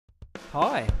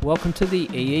Hi, welcome to the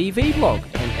EEVblog,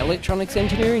 an electronics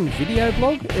engineering video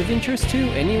blog of interest to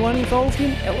anyone involved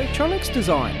in electronics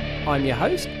design. I'm your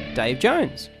host, Dave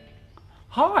Jones.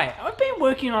 Hi, I've been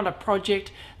working on a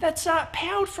project that's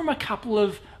powered from a couple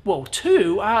of,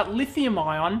 two lithium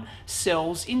ion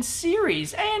cells in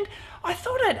series, and I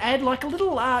thought I'd add like a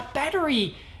little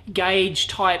battery gauge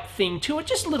type thing to it,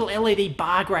 just a little LED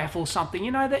bar graph or something,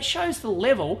 you know, that shows the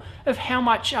level of how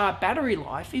much battery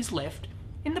life is left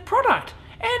in the product.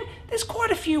 And there's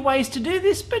quite a few ways to do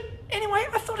this, but anyway,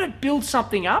 I thought I'd build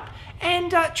something up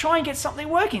and try and get something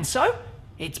working. So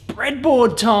it's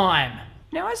breadboard time.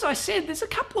 Now, as I said, there's a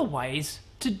couple of ways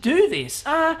to do this.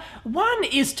 One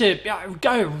is to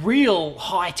go real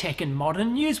high-tech and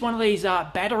modern, use one of these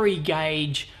battery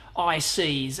gauge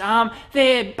ICs.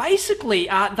 They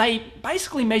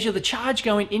basically measure the charge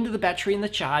going into the battery and the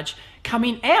charge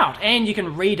coming out, and you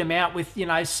can read them out with, you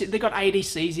know, they've got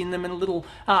ADCs in them and a little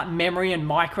memory and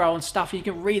micro and stuff. You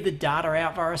can read the data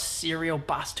out via a serial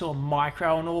bus to a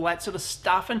micro and all that sort of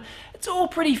stuff, and it's all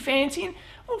pretty fancy. And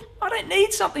well, I don't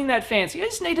need something that fancy. I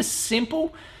just need a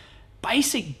simple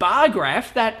basic bar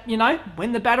graph that, you know,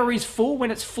 when the battery's full, when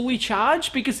it's fully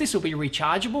charged, because this will be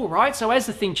rechargeable, right? So as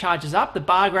the thing charges up, the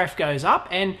bar graph goes up,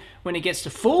 and when it gets to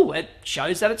full, it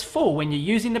shows that it's full. When you're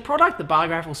using the product, the bar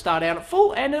graph will start out at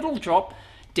full and it'll drop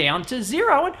down to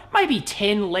 0, and maybe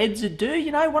 10 LEDs would do,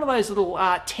 you know, one of those little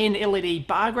 10 LED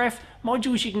bar graph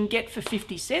modules you can get for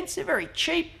 50 cents. They're very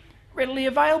cheap, readily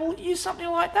available. Use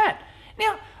something like that.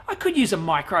 Now, I could use a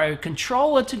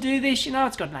microcontroller to do this, you know,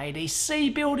 it's got an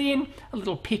ADC built in, a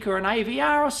little PIC or an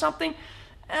AVR or something,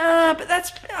 but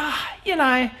that's, you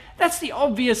know, that's the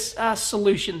obvious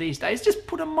solution these days. Just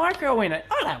put a micro in it.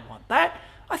 I don't want that.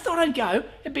 I thought I'd go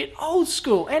a bit old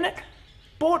school, and it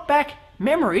brought back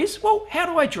memories. Well, how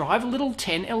do I drive a little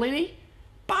 10 LED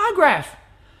bar graph?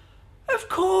 Of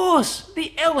course,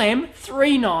 the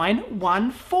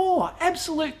LM3914,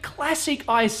 absolute classic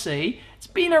IC. It's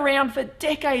been around for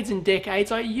decades and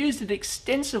decades. I used it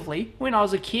extensively when I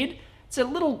was a kid. It's a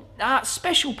little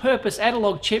special purpose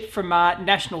analog chip from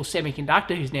National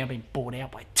Semiconductor, who's now been bought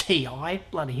out by TI.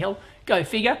 Bloody hell, go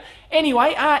figure.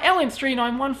 Anyway,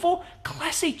 LM3914,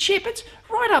 classic chip. It's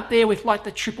right up there with like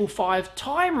the 555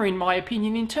 timer, in my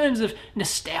opinion, in terms of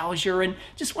nostalgia, and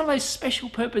just one of those special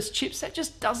purpose chips that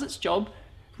just does its job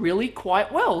really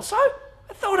quite well. So I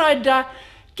thought I'd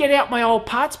get out my old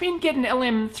parts bin, get an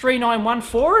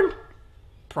LM3914 and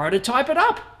prototype it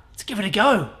up. Let's give it a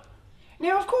go.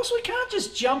 Now, of course, we can't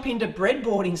just jump into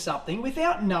breadboarding something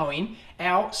without knowing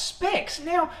our specs.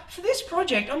 Now, for this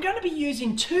project, I'm going to be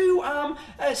using two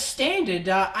standard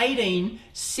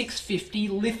 18650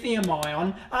 lithium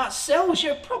ion cells.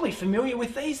 You're probably familiar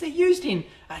with these. They're used in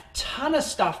a ton of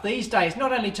stuff these days,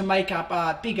 not only to make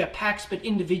up bigger packs, but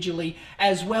individually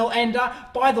as well. And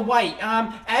by the way,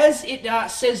 as it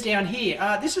says down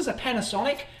here, this is a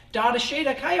Panasonic data sheet.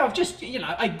 Okay, I've just, you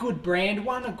know, a good brand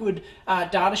one, a good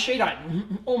data sheet. I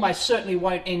almost certainly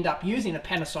won't end up using a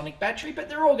Panasonic battery, but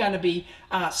they're all going to be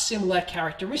similar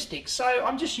characteristics. So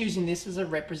I'm just using this as a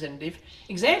representative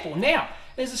example. Now,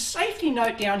 there's a safety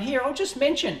note down here I'll just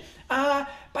mention.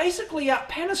 Basically,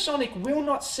 Panasonic will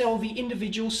not sell the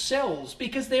individual cells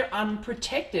because they're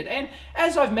unprotected. And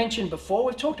as I've mentioned before,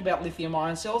 we've talked about lithium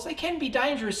ion cells. They can be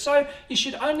dangerous, so you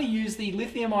should only use the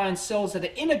lithium ion cells that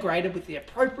are integrated with the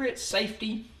appropriate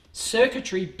safety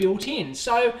circuitry built in.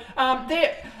 So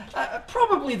they're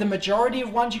probably the majority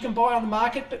of ones you can buy on the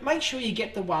market, but make sure you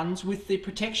get the ones with the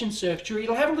protection circuitry.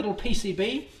 It'll have a little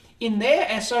PCB in there,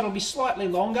 and so it'll be slightly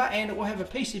longer, and it will have a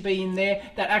PCB in there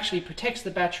that actually protects the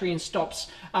battery and stops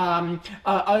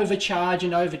overcharge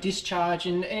and over discharge,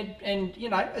 and you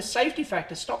know, a safety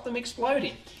factor, stop them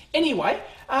exploding. Anyway,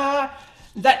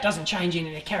 that doesn't change any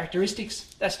of the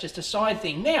characteristics. That's just a side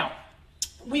thing. Now,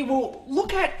 we will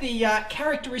look at the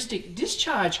characteristic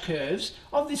discharge curves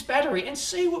of this battery and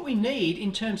see what we need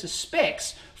in terms of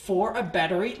specs for a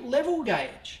battery level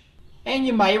gauge. And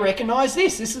you may recognize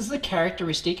this. This is the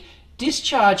characteristic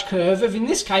discharge curve of, in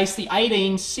this case, the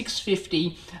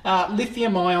 18650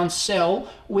 lithium ion cell,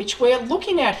 which we're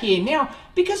looking at here. Now,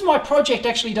 because my project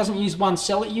actually doesn't use one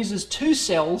cell, it uses two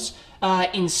cells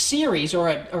in series, or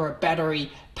a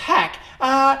battery pack.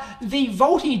 The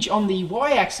voltage on the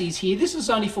y-axis here, this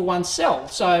is only for one cell.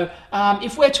 So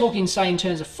if we're talking, say, in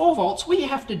terms of 4 volts, we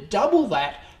have to double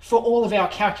that for all of our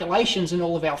calculations and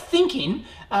all of our thinking,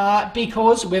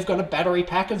 because we've got a battery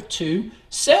pack of 2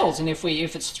 cells, and if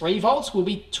it's 3 volts, we'll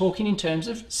be talking in terms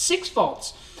of 6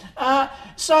 volts.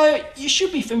 So you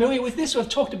should be familiar with this. We've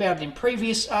talked about it in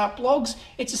previous blogs.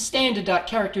 It's a standard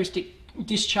characteristic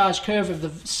discharge curve of the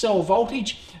cell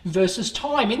voltage versus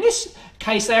time. In this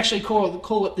case, they actually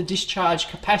call it the discharge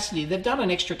capacity. They've done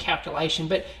an extra calculation,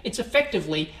 but it's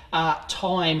effectively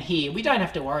time here. We don't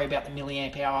have to worry about the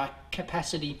milliamp hour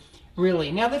capacity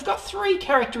really. Now they've got three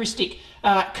characteristic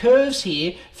curves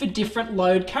here for different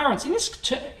load currents. In this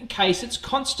case, it's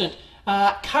constant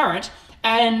current,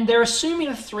 and they're assuming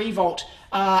a 3 volt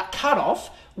cutoff,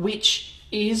 which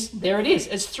is, there it is,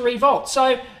 it's 3 volts.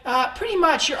 So pretty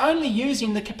much you're only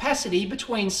using the capacity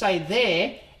between, say,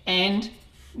 there and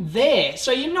there.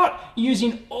 So you're not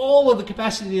using all of the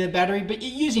capacity of the battery, but you're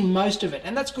using most of it,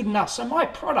 and that's good enough. So my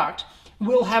product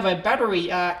will have a battery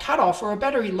cutoff or a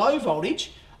battery low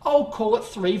voltage. I'll call it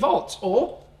 3 volts,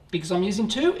 or because I'm using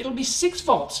 2, it'll be 6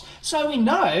 volts. So we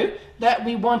know that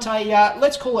we want a,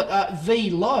 let's call it V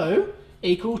low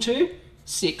equal to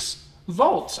 6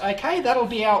 volts. Okay, that'll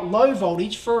be our low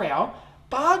voltage for our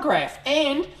bar graph.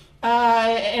 And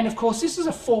of course, this is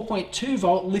a 4.2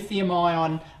 volt lithium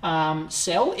ion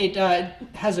cell. It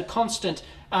has a constant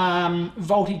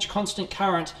voltage, constant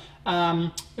current,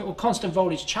 or constant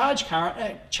voltage charge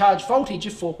current, charge voltage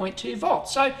of 4.2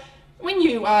 volts. So when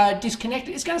you disconnect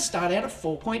it, it's going to start out at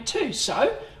 4.2.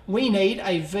 So we need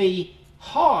a V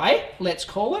high, let's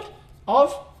call it,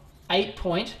 of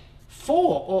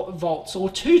 8.4 volts,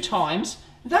 or 2 times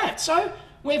that. So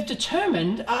we've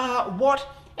determined what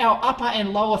our upper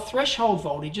and lower threshold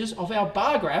voltages of our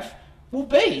bar graph will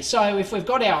be. So if we've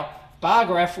got our bar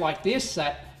graph like this,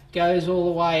 that goes all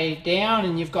the way down,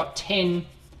 and you've got 10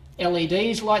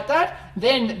 LEDs like that,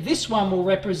 then this one will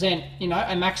represent, you know,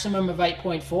 a maximum of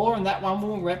 8.4, and that one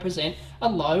will represent a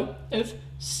low of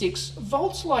 6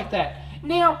 volts like that.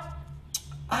 Now,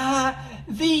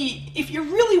 if you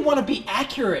really want to be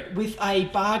accurate with a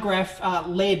bar graph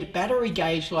LED battery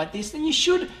gauge like this, then you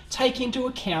should take into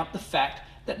account the fact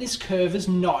that this curve is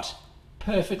not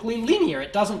perfectly linear.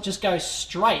 It doesn't just go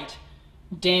straight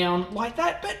down like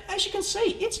that, but as you can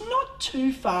see, it's not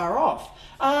too far off.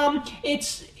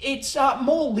 It's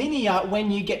more linear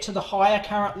when you get to the higher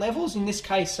current levels. In this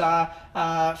case,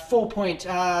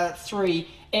 4.3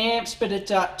 amps, but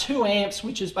at 2 amps,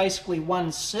 which is basically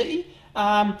 1C,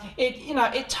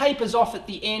 it tapers off at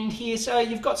the end here, so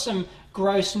you've got some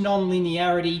gross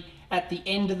non-linearity at the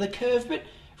end of the curve, but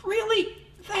really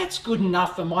that's good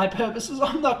enough for my purposes.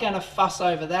 I'm not going to fuss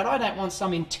over that. I don't want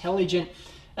some intelligent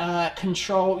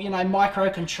control,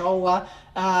 microcontroller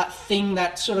thing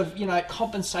that sort of,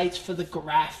 compensates for the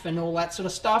graph and all that sort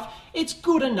of stuff. It's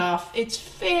good enough. It's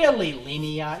fairly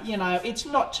linear, it's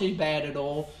not too bad at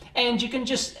all. And you can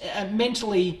just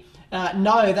mentally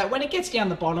know that when it gets down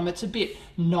the bottom, it's a bit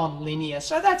non-linear.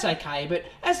 So that's okay. But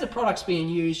as the product's being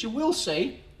used, you will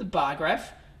see the bar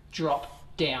graph drop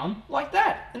down like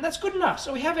that. And that's good enough.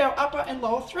 So we have our upper and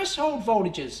lower threshold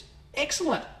voltages.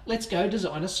 Excellent. Let's go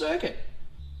design a circuit.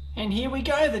 And here we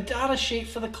go, the data sheet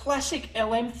for the classic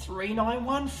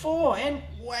LM3914. And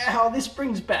wow, this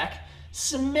brings back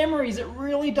some memories. It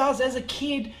really does. As a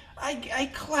kid, a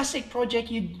classic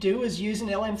project you'd do is use an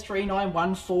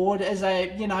LM3914 as a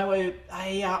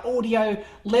audio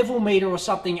level meter or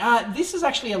something. This is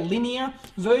actually a linear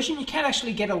version. You can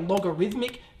actually get a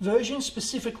logarithmic version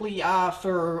specifically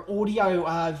for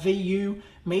audio VU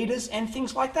meters and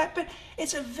things like that. But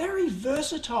it's a very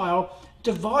versatile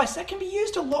device that can be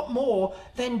used a lot more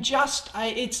than just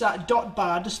its dot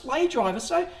bar display driver.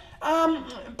 So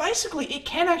basically it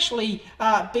can actually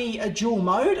be a dual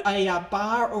mode, a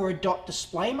bar or a dot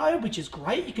display mode, which is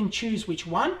great. You can choose which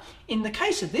one. In the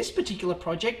case of this particular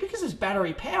project, because it's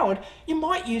battery powered, you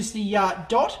might use the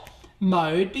dot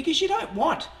mode because you don't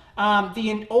want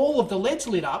all of the LEDs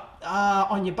lit up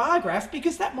on your bar graph,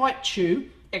 because that might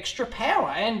chew extra power,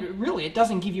 and really it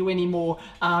doesn't give you any more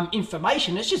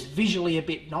information. It's just visually a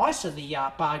bit nicer, the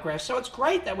bar graph. So it's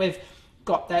great that we've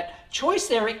got that choice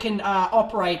there. It can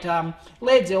operate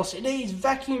LEDs, LCDs,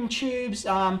 vacuum tubes.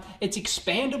 It's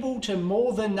expandable to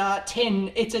more than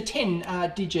 10. It's a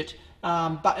 10 digit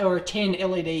or a 10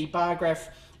 LED bar graph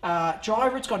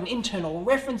driver. It's got an internal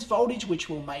reference voltage which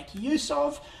we'll make use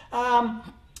of.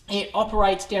 It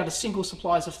operates down to single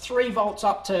supplies of 3 volts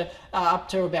up to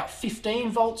about 15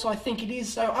 volts, I think it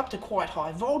is, so up to quite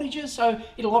high voltages. So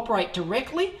it'll operate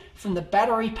directly from the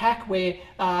battery pack we're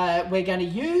going to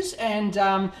use, and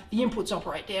the inputs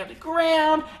operate down to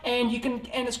ground, and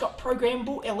it's got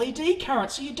programmable LED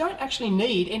current, so you don't actually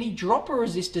need any dropper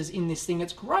resistors in this thing.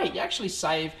 It's great. You actually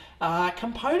save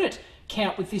component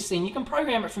count with this thing. You can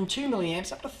program it from 2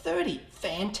 milliamps up to 30.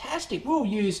 Fantastic. We'll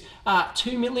use 2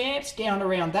 milliamps down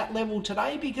around that level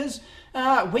today because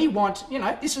we want,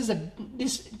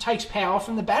 this takes power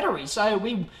from the battery. So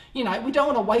we don't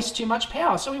want to waste too much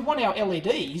power. So we want our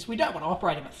LEDs. We don't want to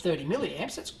operate them at 30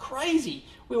 milliamps. That's crazy.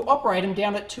 We'll operate them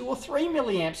down at 2 or 3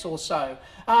 milliamps or so.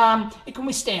 It can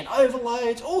withstand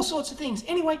overloads, all sorts of things.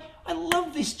 Anyway, I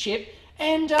love this chip,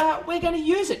 and we're going to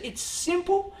use it. It's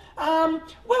simple.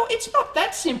 Well, it's not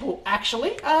that simple,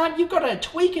 actually. You've got to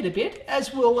tweak it a bit,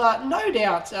 as we'll no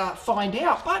doubt find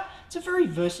out, but it's a very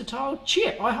versatile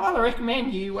chip. I highly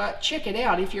recommend you check it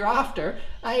out if you're after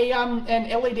an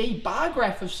LED bar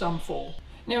graph of some form.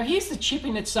 Now here's the chip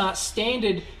in its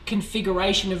standard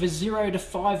configuration of a 0 to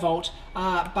 5 volt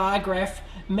bar graph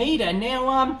meter.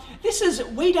 Now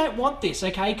we don't want this,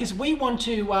 okay, because we want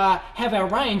to have our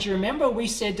range. You remember we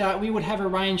said we would have a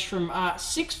range from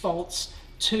 6 volts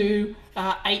to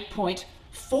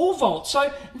 8.4 volts.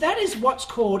 So that is what's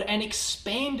called an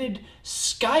expanded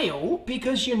scale,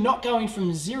 because you're not going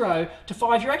from 0 to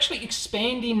 5, you're actually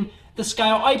expanding the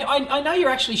scale. I know you're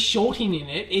actually shortening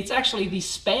it. It's actually, the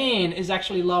span is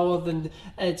actually lower than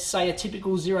say a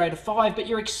typical 0 to 5, but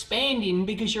you're expanding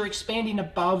because you're expanding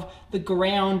above the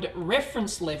ground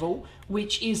reference level,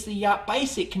 which is the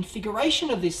basic configuration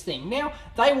of this thing. Now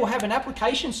they will have an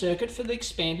application circuit for the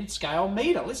expanded scale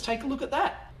meter. Let's take a look at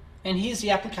that. And here's the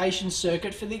application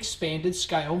circuit for the expanded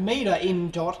scale meter in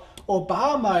dot or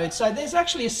bar mode. So there's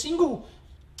actually a single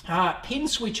pin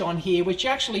switch on here, which you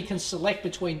actually can select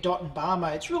between dot and bar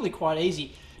mode. It's really quite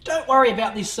easy. Don't worry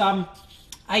about this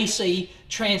AC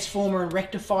transformer and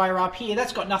rectifier up here.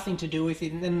 That's got nothing to do with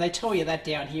it, and then they tell you that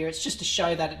down here. It's just to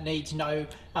show that it needs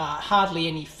hardly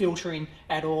any filtering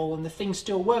at all, and the thing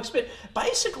still works. But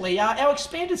basically, our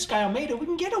expanded scale meter, we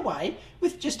can get away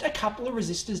with just a couple of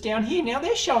resistors down here. Now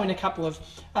they're showing a couple of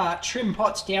trim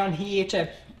pots down here to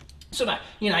sort of,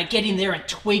 get in there and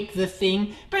tweak the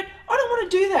thing. But I don't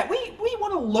want to do that. We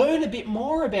want to learn a bit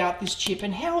more about this chip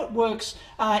and how it works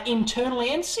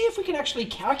internally, and see if we can actually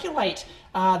calculate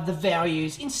the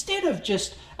values instead of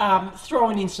just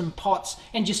throwing in some pots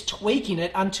and just tweaking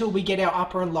it until we get our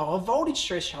upper and lower voltage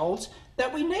thresholds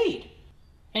that we need.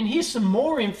 And here's some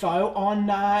more info on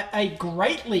a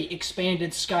greatly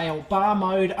expanded scale bar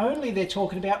mode only they're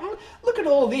talking about. Look at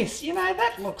all this,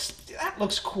 that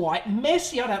looks quite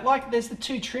messy. I don't like it. There's the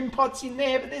 2 trim pots in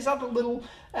there, but there's other little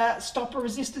stopper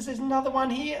resistors. There's another one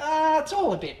here. It's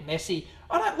all a bit messy.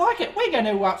 I don't like it. We're going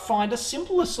to find a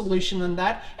simpler solution than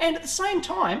that, and at the same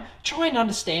time try and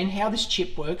understand how this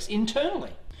chip works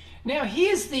internally. Now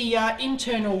here's the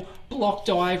internal block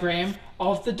diagram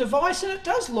of the device, and it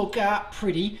does look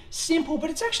pretty simple, but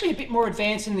it's actually a bit more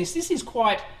advanced than this. This is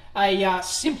quite a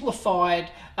simplified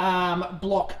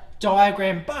block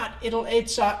diagram, but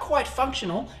it's quite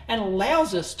functional and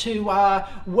allows us to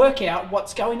work out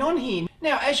what's going on here.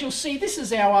 Now, as you'll see, this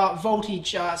is our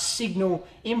voltage signal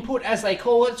input, as they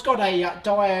call it. It's got a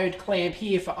diode clamp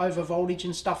here for over voltage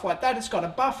and stuff like that. It's got a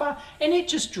buffer, and it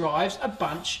just drives a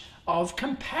bunch of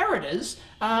comparators,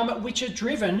 which are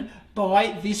driven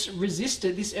by this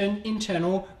resistor, this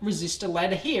internal resistor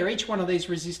ladder here. Each one of these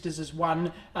resistors is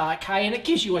 1K, and it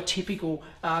gives you a typical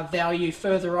value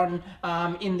further on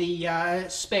in the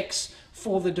specs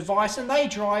for the device, and they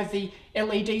drive the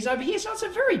LEDs over here. So it's a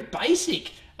very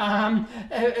basic,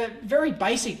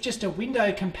 just a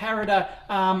window comparator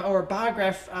or a bar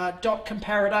graph dot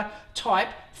comparator type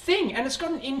thing, and it's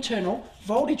got an internal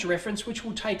voltage reference, which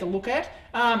we'll take a look at.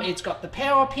 It's got the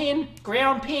power pin,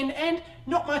 ground pin, and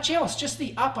not much else, just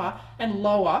the upper and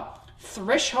lower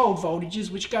threshold voltages,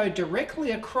 which go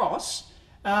directly across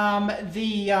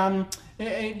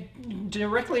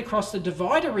directly across the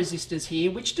divider resistors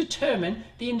here, which determine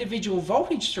the individual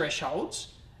voltage thresholds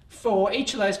for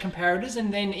each of those comparators,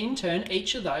 and then in turn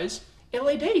each of those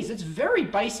LEDs. It's very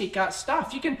basic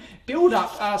stuff. You can build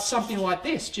up something like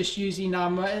this just using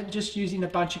a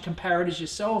bunch of comparators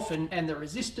yourself and the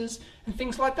resistors and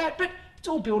things like that, but it's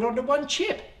all built onto one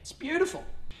chip. It's beautiful.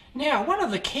 Now, one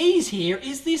of the keys here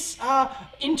is this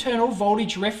internal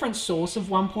voltage reference source of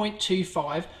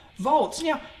 1.25 volts.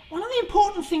 Now, one of the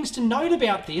important things to note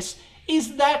about this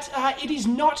is that it is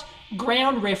not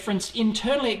ground referenced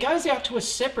internally. It goes out to a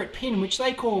separate pin, which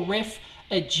they call ref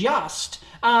adjust,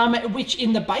 which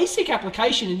in the basic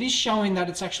application, it is showing that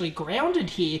it's actually grounded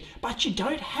here, but you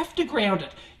don't have to ground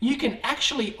it. You can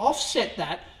actually offset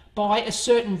that by a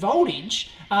certain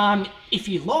voltage if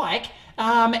you like,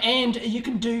 and you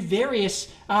can do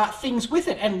various things with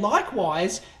it. And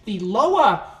likewise, the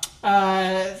lower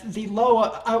the lower,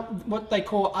 what they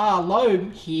call R low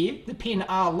here, the pin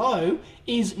R low,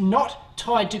 is not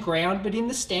tied to ground, but in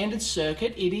the standard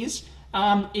circuit it is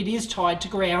tied to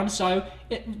ground. So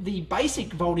the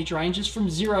basic voltage range is from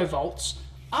 0 volts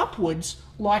upwards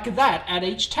like that at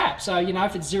each tap. So, you know,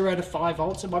 if it's 0 to 5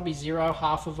 volts, it might be 0,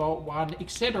 half a volt, 1,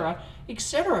 etc.,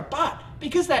 etc. But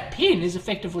because that pin is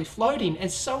effectively floating,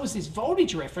 as so is this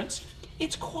voltage reference,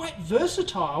 it's quite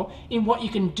versatile in what you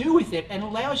can do with it, and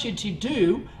allows you to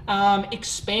do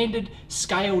expanded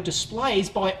scale displays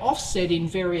by offsetting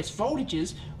various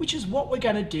voltages, which is what we're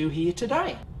going to do here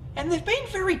today. And they've been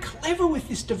very clever with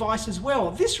this device as well.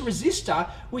 This resistor,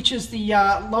 which is the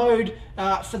load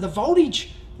for the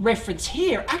voltage reference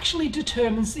here, actually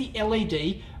determines the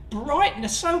LED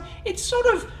brightness. So it's sort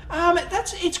of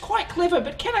it's quite clever,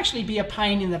 but can actually be a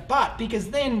pain in the butt, because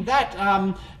then that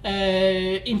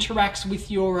interacts with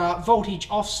your voltage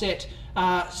offset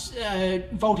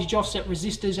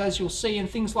resistors, as you'll see, and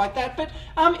things like that. But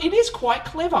it is quite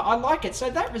clever. I like it. So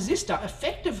that resistor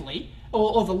effectively,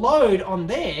 or the load on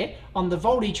there, on the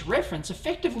voltage reference,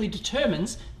 effectively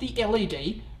determines the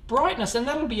LED brightness, and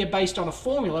that'll be based on a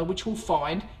formula which we'll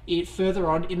find it further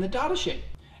on in the datasheet.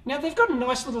 Now they've got a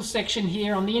nice little section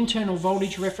here on the internal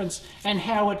voltage reference and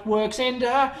how it works, and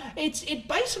it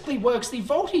basically works. The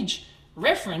voltage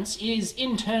reference is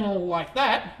internal like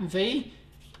that, V,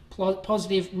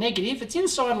 positive, negative. It's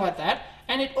inside like that,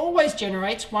 and it always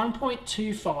generates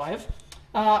 1.25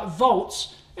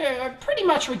 volts, pretty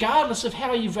much regardless of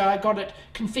how you've got it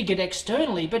configured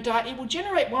externally, but it will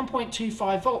generate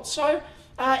 1.25 volts. So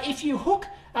if you hook,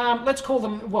 let's call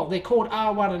them, well, they're called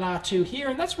R1 and R2 here,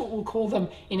 and that's what we'll call them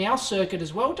in our circuit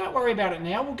as well. Don't worry about it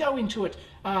now, we'll go into it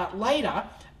later,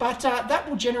 but that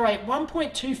will generate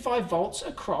 1.25 volts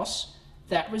across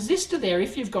that resistor there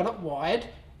if you've got it wired,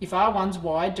 if R1's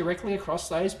wired directly across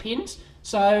those pins.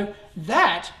 So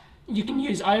that, you can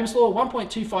use Ohm's law,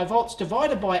 1.25 volts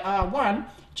divided by R1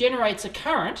 generates a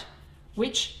current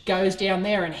which goes down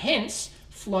there and hence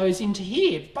flows into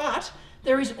here. But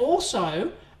there is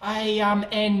also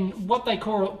what they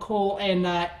call an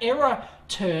error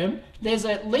term. There's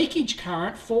a leakage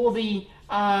current for the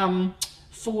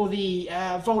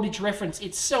voltage reference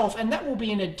itself, and that will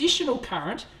be an additional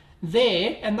current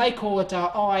there, and they call it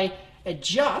I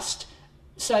adjust.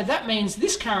 So that means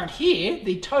this current here,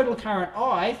 the total current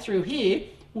I through here,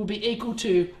 will be equal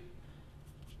to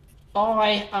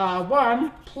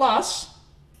IR1 plus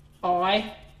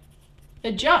I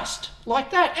adjust,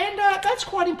 like that. And that's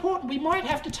quite important. We might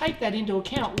have to take that into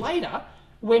account later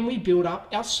when we build up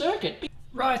our circuit.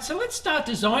 Right, so let's start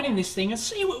designing this thing and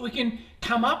see what we can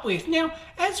come up with. Now,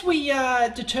 as we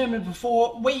determined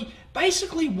before, we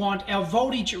basically want our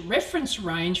voltage reference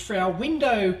range for our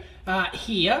window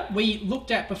here. We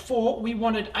looked at before, we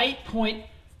wanted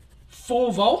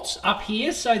 8.4 volts up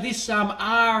here. So this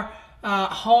R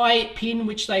high pin,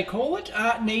 which they call it,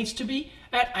 needs to be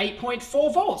at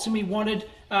 8.4 volts. And we wanted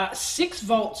 6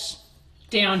 volts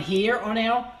down here on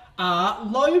our R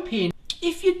low pin.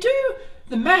 If you do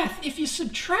the math, if you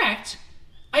subtract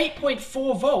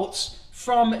 8.4 volts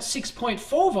from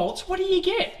 6.4 volts, what do you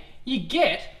get? You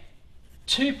get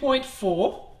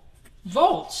 2.4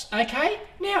 volts, okay?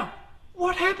 Now,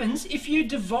 what happens if you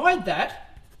divide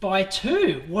that by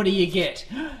 2? What do you get?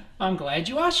 I'm glad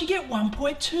you asked. You get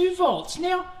 1.2 volts.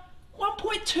 Now,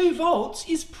 1.2 volts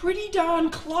is pretty darn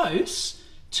close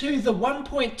to the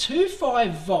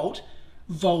 1.25 volt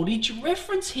voltage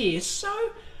reference here.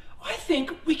 So I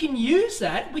think we can use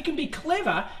that. We can be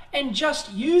clever and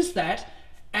just use that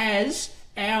as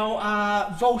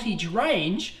our voltage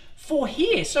range for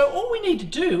here. So all we need to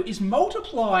do is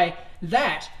multiply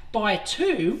that by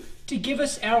 2 to give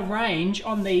us our range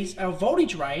on these, our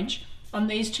voltage range on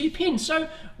these 2 pins. So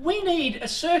we need a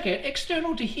circuit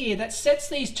external to here that sets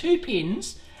these 2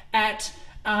 pins at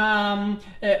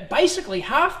basically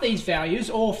half these values,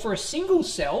 or for a single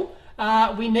cell,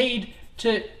 we need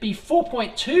to be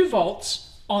 4.2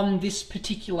 volts on this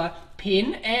particular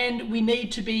pin, and we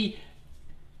need to be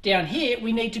down here,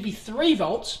 we need to be 3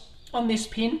 volts on this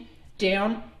pin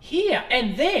down here.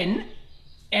 And then,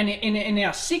 and in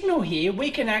our signal here, we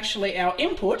can actually, our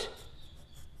input,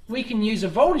 we can use a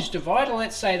voltage divider.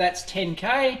 Let's say that's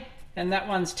 10K, and that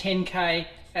one's 10K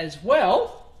as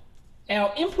well.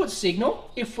 Our input signal,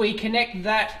 if we connect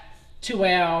that to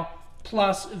our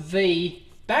plus V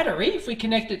battery, if we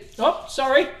connect it, oh,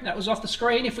 sorry, that was off the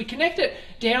screen. If we connect it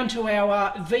down to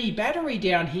our V battery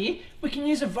down here, we can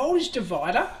use a voltage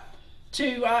divider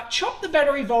to chop the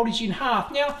battery voltage in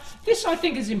half. Now, this I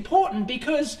think is important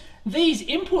because these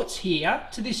inputs here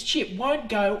to this chip won't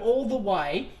go all the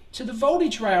way to the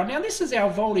voltage rail. Now, this is our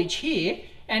voltage here,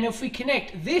 And if we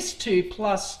connect this to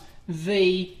plus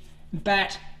the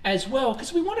bat as well,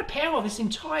 because we want to power this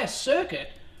entire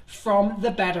circuit from the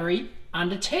battery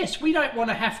under test. We don't want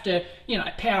to have to,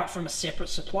 power it from a separate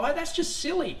supply. That's just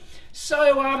silly.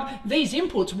 So these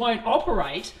inputs won't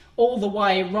operate all the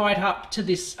way right up to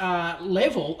this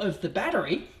level of the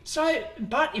battery. So,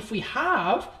 but if we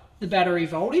halve the battery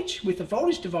voltage with the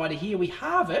voltage divider here, we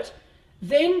halve it,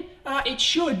 then it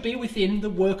should be within the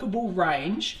workable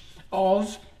range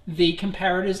of the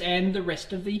comparators and the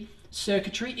rest of the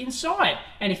circuitry inside.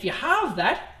 And if you halve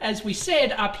that, as we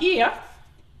said up here,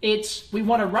 we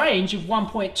want a range of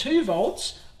 1.2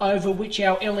 volts over which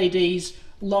our LEDs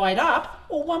light up,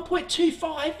 or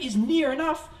 1.25 is near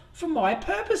enough for my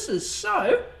purposes.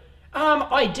 So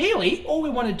ideally, all we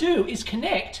want to do is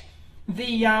connect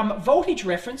the voltage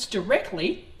reference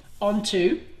directly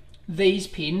onto these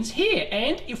pins here.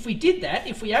 And if we did that,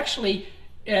 if we actually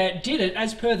did it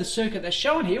as per the circuit that's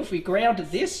shown here, if we grounded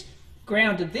this,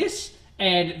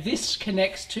 and this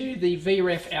connects to the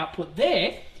VREF output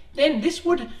there, then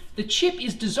the chip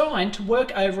is designed to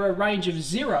work over a range of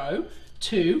 0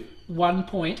 to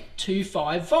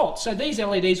 1.25 volts. So these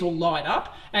LEDs will light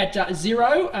up at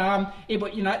 0,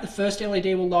 the first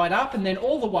LED will light up, and then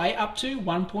all the way up to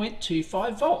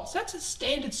 1.25 volts. That's a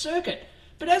standard circuit.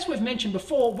 But as we've mentioned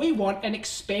before, we want an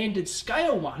expanded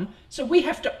scale one, so we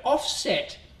have to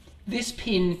offset this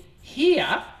pin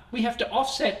here. We have to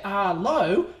offset R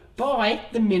low by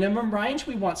the minimum range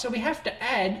we want. So we have to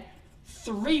add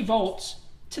 3 volts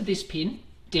to this pin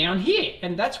down here,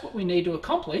 and that's what we need to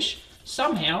accomplish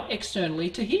somehow externally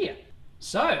to here.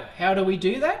 So how do we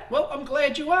do that? Well, I'm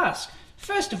glad you asked.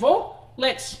 First of all,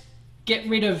 let's get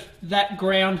rid of that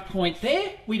ground point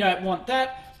there. We don't want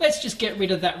that. Let's just get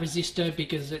rid of that resistor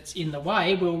because it's in the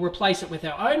way. We'll replace it with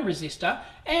our own resistor,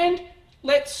 and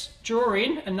let's draw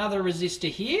in another resistor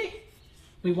here.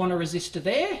 We want a resistor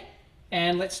there,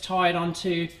 and let's tie it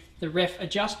onto the ref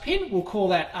adjust pin. We'll call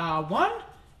that R1,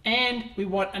 and we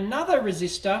want another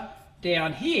resistor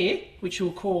down here, which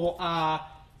we'll call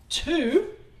R2,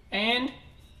 and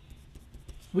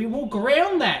we will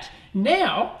ground that.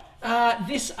 Now,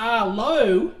 this R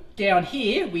low down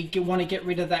here, we want to get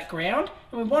rid of that ground,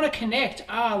 and we want to connect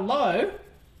R low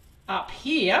up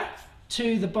here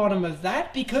to the bottom of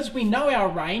that, because we know our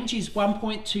range is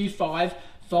 1.25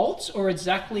 volts, or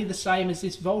exactly the same as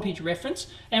this voltage reference,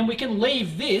 and we can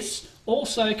leave this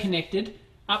also connected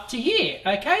up to here.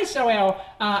 Okay, so our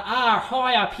R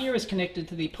high up here is connected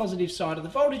to the positive side of the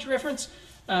voltage reference,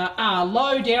 R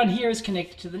low down here is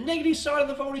connected to the negative side of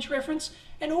the voltage reference,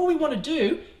 and all we want to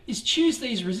do is choose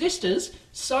these resistors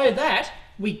so that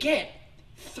we get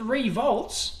 3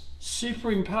 volts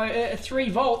 3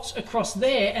 volts across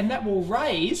there, and that will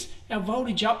raise our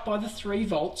voltage up by the 3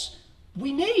 volts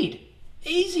we need.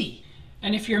 Easy.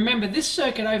 And if you remember this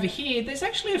circuit over here, there's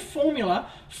actually a formula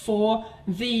for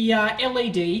the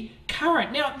LED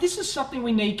current. Now, this is something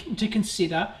we need to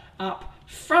consider up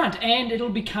front, and it'll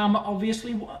become obvious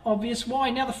why.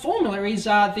 Now, the formula is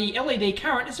the LED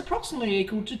current is approximately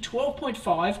equal to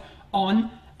 12.5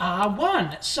 on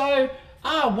R1. So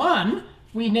R1,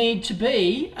 we need to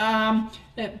be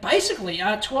basically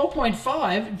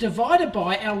 12.5 divided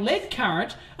by our lead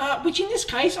current, which in this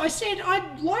case I said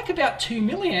I'd like about 2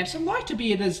 milliamps. I'd like to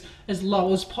be at as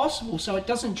low as possible so it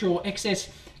doesn't draw excess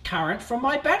current from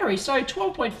my battery. So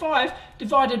 12.5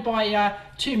 divided by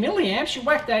 2 milliamps, you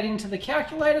whack that into the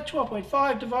calculator,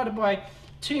 12.5 divided by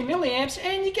 2 milliamps,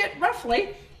 and you get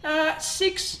roughly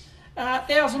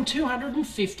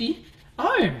 6,250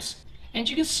 ohms. And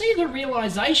you can see the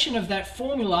realization of that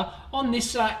formula on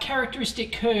this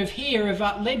characteristic curve here of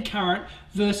lead current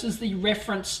versus the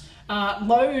reference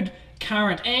load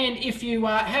current. And if you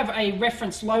have a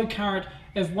reference load current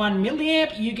of 1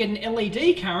 milliamp, you get an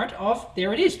LED current of,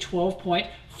 there it is,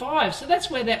 12.5. So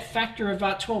that's where that factor of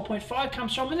 12.5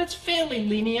 comes from, and it's fairly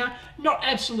linear, not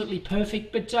absolutely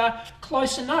perfect, but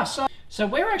close enough. So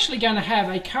we're actually going to have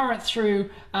a current through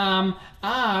R1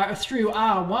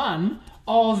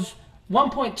 of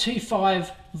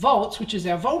 1.25 volts, which is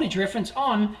our voltage reference,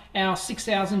 on our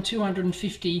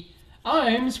 6,250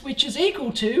 ohms, which is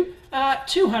equal to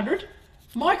 200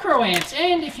 microamps.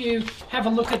 And if you have a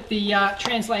look at the,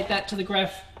 translate that to the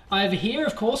graph over here,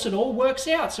 of course, it all works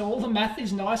out. So all the math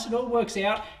is nice, it all works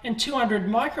out. And 200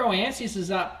 microamps, this is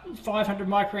 500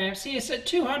 microamps here, so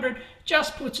 200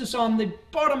 just puts us on the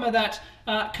bottom of that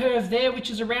curve there, which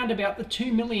is around about the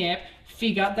 2 milliamp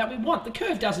figure that we want. The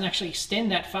curve doesn't actually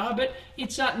extend that far, but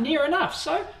it's near enough.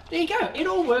 So there you go, it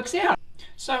all works out.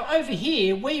 So over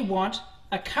here, we want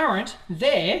a current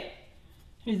there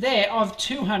of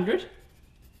 200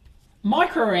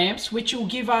 microamps, which will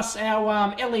give us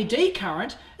our LED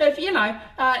current of, you know,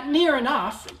 near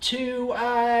enough to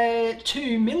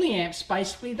 2 milliamps,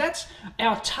 basically. That's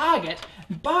our target.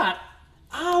 But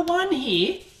R1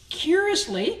 here,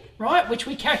 curiously, right, which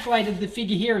we calculated the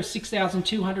figure here of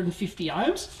 6,250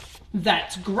 ohms,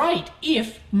 that's great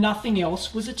if nothing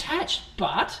else was attached.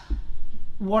 But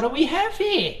what do we have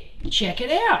here? Check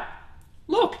it out.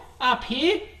 Look, up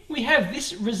here we have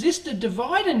this resistor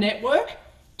divider network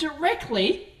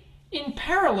directly in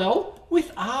parallel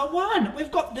with R1.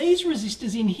 We've got these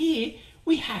resistors in here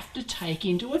we have to take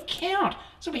into account.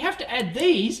 So we have to add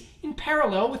these in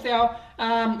parallel with our,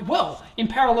 in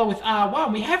parallel with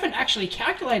R1. We haven't actually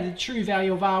calculated the true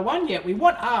value of R1 yet. We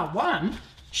want R1,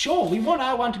 sure, we want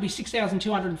R1 to be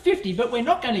 6,250, but we're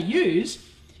not going to use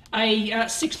a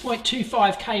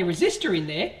 6.25k resistor in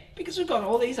there because we've got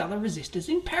all these other resistors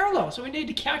in parallel. So we need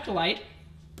to calculate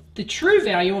the true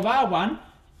value of R1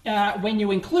 when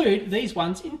you include these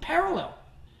ones in parallel.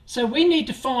 So we need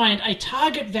to find a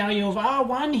target value of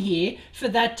R1 here for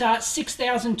that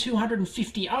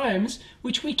 6,250 ohms,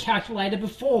 which we calculated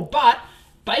before, but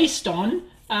based on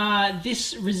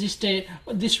this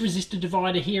resistor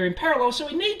divider here in parallel. So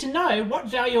we need to know what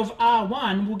value of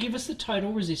R1 will give us the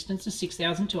total resistance of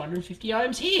 6,250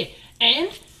 ohms here. And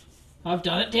I've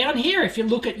done it down here. If you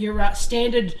look at your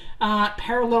standard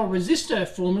parallel resistor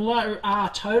formula, R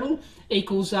total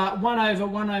equals 1 over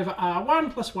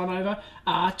R1 plus 1 over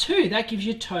R2. That gives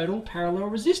you total parallel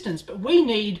resistance. But we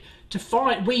need to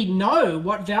find, we know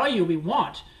what value we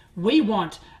want. We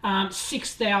want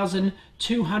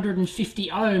 6,250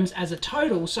 ohms as a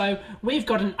total. So we've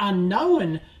got an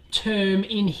unknown term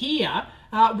in here.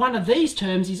 One of these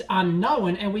terms is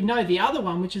unknown, and we know the other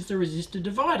one, which is the resistor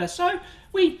divider. So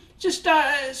we just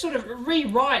sort of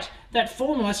rewrite that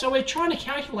formula. So we're trying to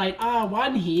calculate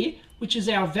R1 here, which is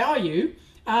our value.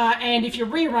 And if you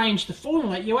rearrange the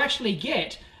formula, you actually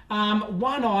get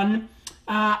 1 on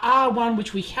R1,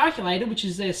 which we calculated, which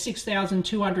is their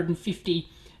 6,250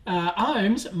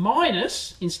 ohms,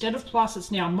 minus, instead of plus, it's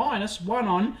now minus 1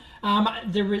 on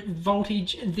the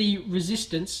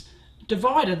resistance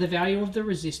divider, the value of the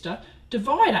resistor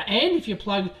divider. And if you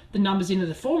plug the numbers into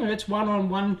the formula, it's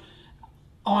 1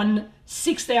 on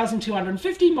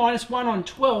 6,250 minus 1 on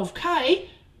 12k.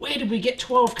 Where did we get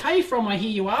 12k from, I hear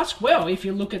you ask? Well, if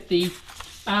you look at the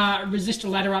resistor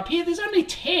ladder up here, there's only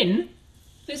 10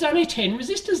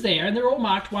 resistors there, and they're all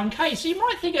marked 1k. So you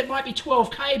might think it might be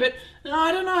 12k, but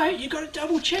I don't know. You've got to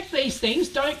double check these things.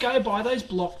 Don't go by those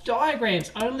block diagrams.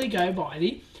 Only go by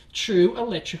the true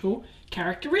electrical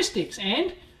characteristics.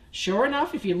 And sure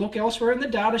enough, if you look elsewhere in the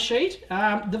data sheet,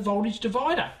 the voltage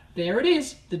divider, there it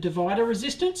is. The divider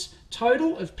resistance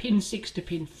total of pin 6 to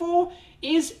pin 4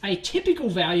 is a typical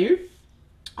value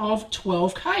of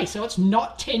 12k. So it's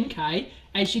not 10k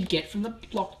as you'd get from the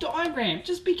block diagram.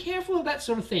 Just be careful of that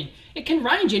sort of thing. It can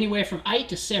range anywhere from 8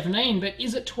 to 17, but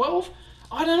is it 12?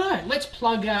 I don't know. Let's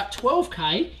plug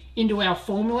 12k into our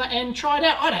formula and try it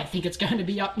out. I don't think it's going to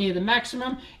be up near the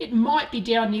maximum. It might be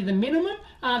down near the minimum.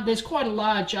 There's quite a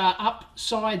large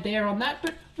upside there on that,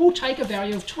 but we'll take a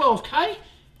value of 12k,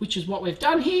 which is what we've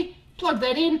done here, plug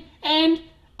that in, and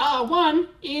R1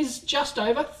 is just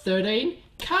over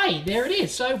 13k. There it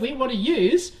is. So we want to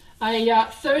use a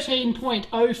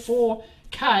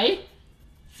 13.04k,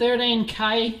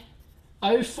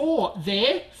 13k04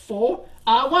 there for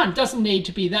R1. Doesn't need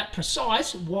to be that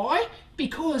precise. Why?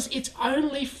 Because it's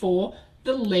only for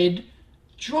the lead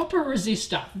dropper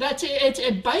resistor. That's it. It's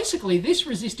basically, this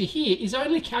resistor here is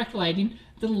only calculating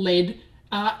the lead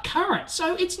current.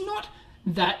 So it's not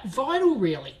that vital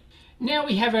really. Now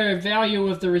we have a value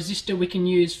of the resistor we can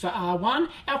use for R1.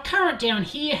 Our current down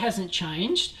here hasn't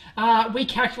changed. We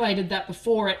calculated that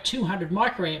before at 200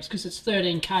 microamps because it's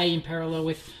 13k in parallel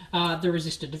with the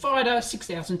resistor divider,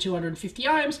 6,250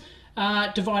 ohms,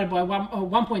 divided by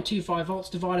 1.25 volts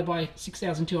divided by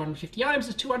 6,250 ohms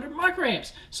is 200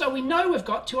 microamps. So we know we've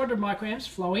got 200 microamps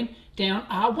flowing down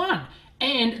R1.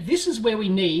 And this is where we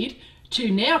need to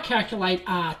now calculate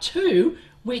R2,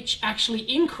 which actually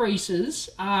increases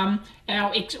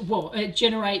it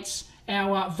generates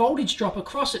our voltage drop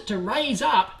across it to raise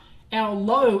up our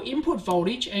low input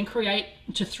voltage and create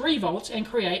to 3 volts and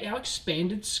create our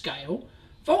expanded scale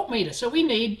voltmeter. So we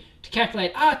need to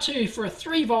calculate R2 for a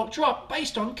 3 volt drop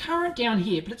based on current down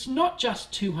here, but it's not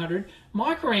just 200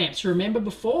 microamps. Remember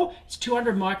before, it's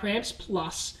 200 microamps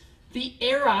plus the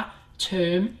error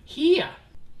term here.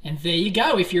 And there you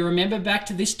go. If you remember back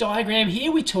to this diagram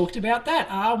here, we talked about that,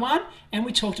 R1, and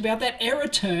we talked about that error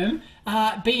term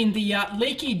being the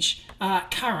leakage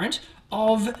current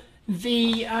of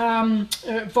the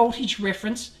voltage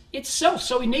reference itself.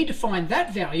 So we need to find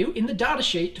that value in the data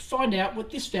sheet to find out what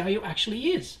this value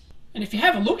actually is. And if you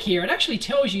have a look here, it actually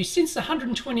tells you since the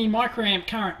 120 microamp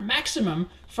current maximum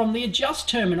from the adjust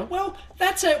terminal. Well,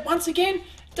 that's it. Once again,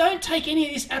 don't take any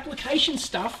of this application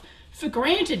stuff for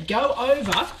granted. Go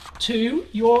over to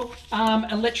your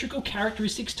electrical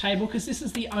characteristics table, because this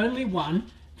is the only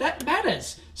one that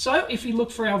matters. So if we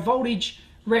look for our voltage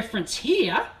reference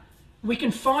here, we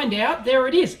can find out, there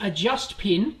it is, adjust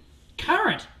pin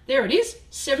current. There it is,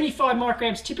 75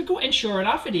 microamps typical, and sure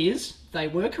enough it is. They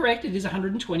were correct, it is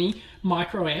 120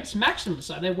 microamps maximum,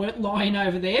 so they weren't lying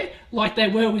over there like they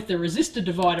were with the resistor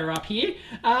divider up here.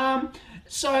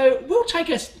 So we'll take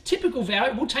a typical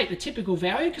value, we'll take the typical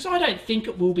value, because I don't think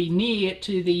it will be near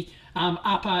to the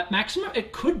upper maximum.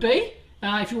 It could be,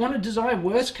 if you want to design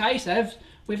worst case, as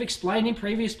we've explained in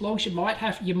previous blogs,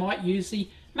 you might use the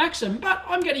maximum, but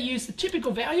I'm going to use the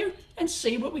typical value and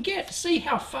see what we get, see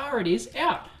how far it is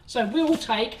out. So we'll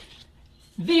take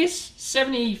this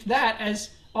 70, that as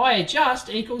I adjust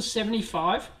equals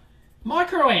 75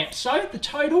 microamps. So the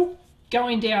total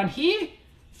going down here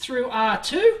through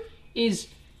R2 is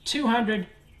 200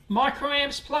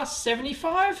 microamps plus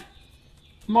 75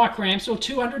 microamps, or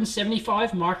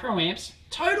 275 microamps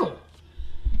total.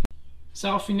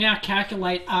 So if we now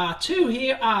calculate R2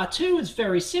 here, R2 is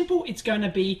very simple. It's going to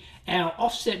be our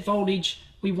offset voltage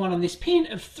we want on this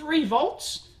pin of 3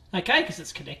 volts, okay, because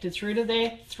it's connected through to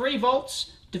there. 3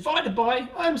 volts divided by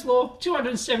Ohm's law,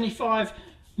 275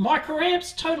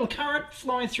 microamps, total current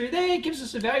flowing through there gives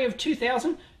us a value of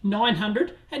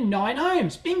 2,909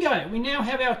 ohms. Bingo! We now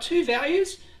have our two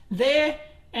values there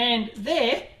and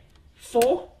there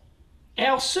for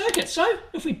our circuit. So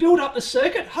if we build up the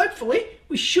circuit, hopefully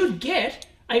we should get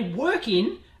a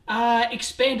working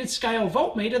expanded scale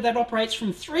voltmeter that operates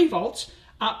from 3 volts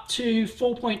up to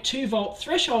 4.2 volt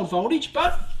threshold voltage,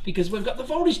 but because we've got the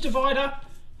voltage divider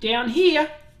down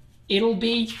here, it'll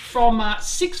be from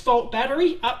 6 volt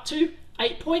battery up to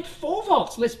 8.4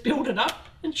 volts. Let's build it up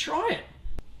and try it.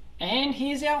 And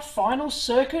here's our final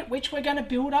circuit, which we're going to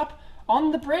build up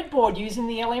on the breadboard using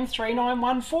the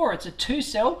LM3914. It's a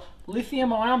 2-cell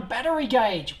lithium ion battery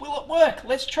gauge. Will it work?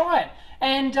 Let's try it.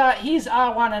 And here's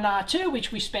R1 and R2,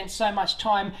 which we spent so much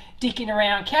time dicking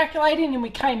around calculating, and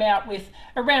we came out with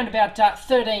around about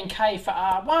 13k for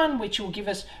R1, which will give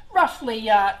us roughly 2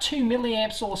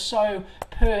 milliamps or so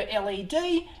per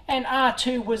LED, and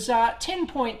R2 was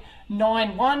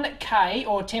 10.91k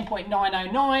or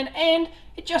 10.909, and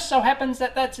it just so happens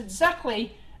that that's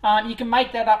exactly, you can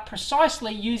make that up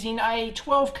precisely using a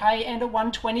 12k and a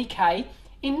 120k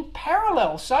in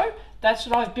parallel. So that's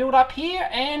what I've built up here,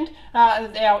 and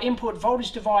our input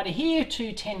voltage divider here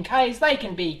to 10Ks. They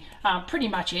can be pretty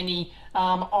much any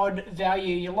odd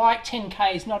value you like.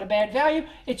 10K is not a bad value.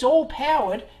 It's all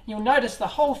powered. You'll notice the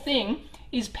whole thing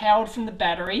is powered from the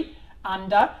battery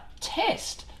under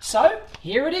test. So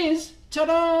here it is.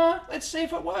 Ta-da! Let's see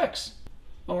if it works.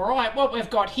 Alright, what we've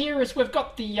got here is we've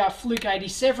got the Fluke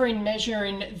 87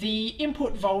 measuring the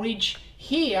input voltage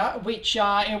here, which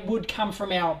it would come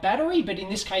from our battery, but in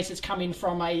this case it's coming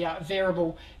from a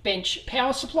variable bench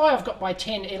power supply. I've got my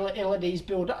 10 LEDs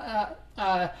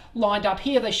lined up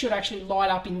here. They should actually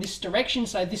light up in this direction.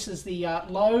 So this is the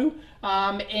low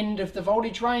end of the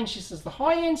voltage range. This is the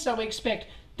high end. So we expect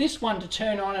this one to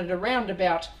turn on at around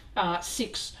about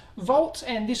 6 volts,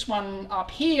 and this one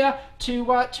up here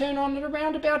to turn on at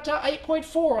around about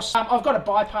 8.4. I've got a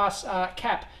bypass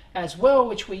cap as well,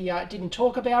 which we didn't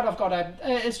talk about. I've got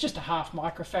it's just a half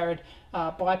microfarad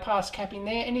bypass cap in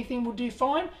there. Anything will do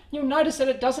fine. You'll notice that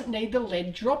it doesn't need the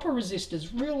lead dropper resistors.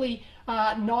 Really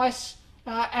nice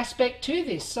aspect to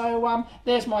this. So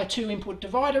there's my 2 input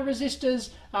divider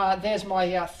resistors, there's my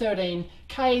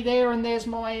 13k there, and there's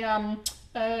my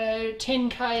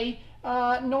 10k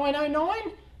 909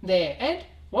 there. And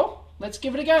well, let's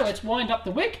give it a go. Let's wind up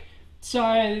the wick.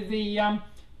 So the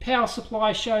power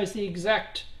supply shows the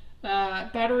exact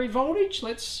battery voltage.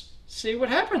 Let's see what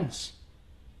happens.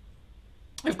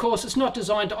 Of course, it's not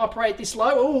designed to operate this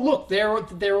low. Oh, look,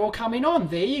 they're all coming on.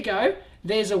 There you go.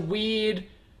 There's a weird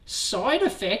side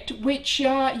effect which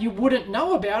you wouldn't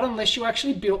know about unless you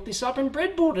actually built this up and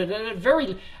breadboarded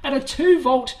it at a 2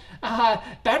 volt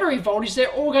battery voltage.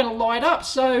 They're all going to light up.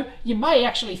 So you may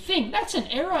actually think that's an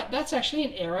error. That's actually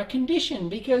an error condition,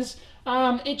 because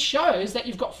it shows that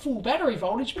you've got full battery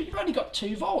voltage, but you've only got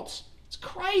 2 volts. It's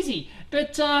crazy.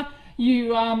 But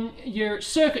your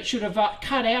circuit should have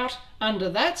cut out under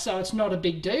that, so it's not a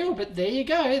big deal. But there you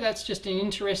go. That's just an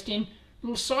interesting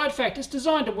little side fact. It's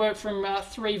designed to work from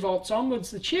 3 volts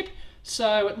onwards, the chip,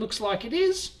 so it looks like it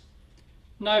is.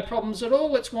 No problems at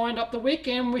all. Let's wind up the wick,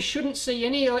 and we shouldn't see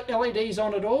any LEDs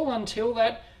on at all until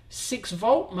that 6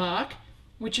 volt mark,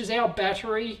 which is our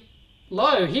battery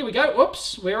low. Here we go.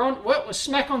 Whoops, we're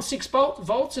smack on 6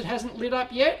 volts. It hasn't lit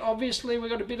up yet. Obviously,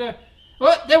 we've got a bit of...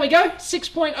 Oh, there we go.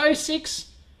 6.06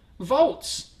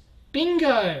 volts.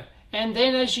 Bingo. And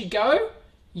then as you go,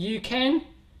 you can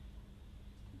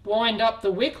wind up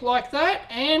the wick like that,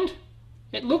 and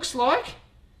it looks like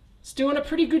it's doing a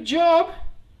pretty good job.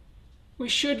 We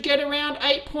should get around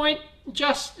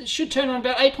it should turn on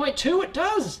about 8.2. It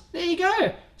does. There you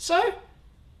go. So,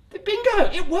 the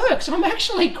bingo, it works. I'm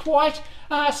actually quite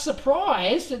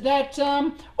surprised that,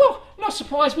 well, not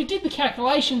surprised, we did the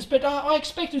calculations, but I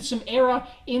expected some error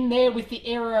in there with the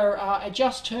error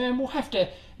adjust term. We'll have to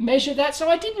measure that, so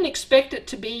I didn't expect it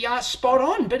to be spot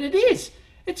on, but it is.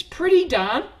 It's pretty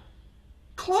darn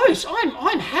close.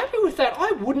 I'm happy with that.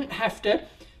 I wouldn't have to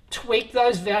tweak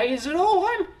those values at all.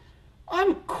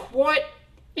 I'm quite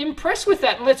impressed with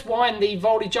that. And let's wind the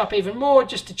voltage up even more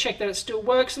just to check that it still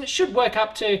works, and it should work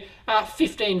up to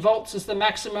 15 volts as the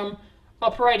maximum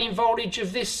operating voltage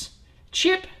of this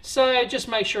chip. So just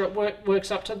make sure it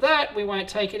works up to that. We won't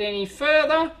take it any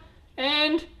further,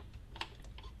 and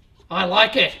I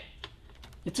like it.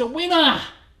 It's a winner.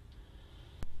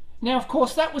 Now, of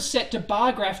course, that was set to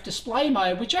bar graph display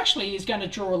mode, which actually is going to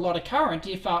draw a lot of current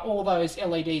if all those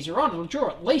LEDs are on. It'll draw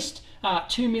at least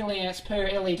 2 milliamps per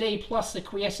LED plus the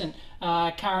quiescent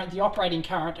current, the operating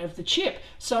current of the chip.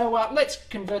 So let's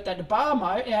convert that to bar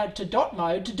mode, to dot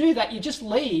mode. To do that, you just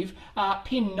leave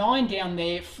pin 9 down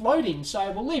there floating.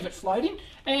 So we'll leave it floating,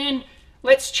 and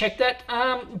let's check that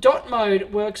dot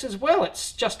mode works as well.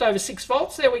 It's just over 6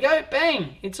 volts. There we go.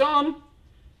 Bang! It's on,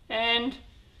 and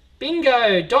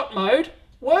bingo, dot mode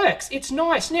works. It's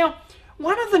nice. Now,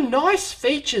 one of the nice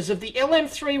features of the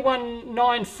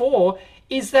LM3914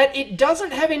 is that it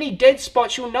doesn't have any dead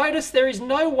spots. You'll notice there is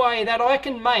no way that I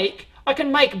can make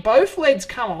both LEDs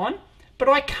come on, but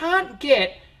I can't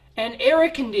get an error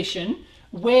condition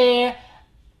where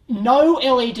no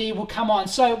LED will come on.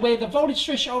 So where the voltage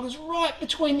threshold is right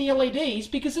between the LEDs,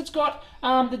 because it's got,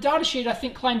 the datasheet I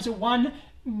think claims a 1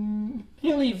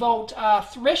 millivolt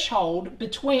threshold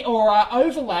between, or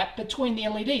overlap between the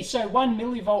LEDs. So 1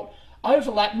 millivolt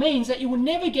overlap means that you will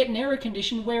never get an error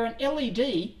condition where an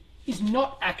LED is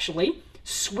not actually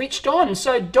switched on.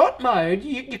 So dot mode,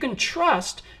 you can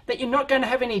trust that you're not going to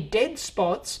have any dead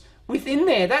spots within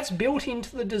there. That's built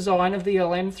into the design of the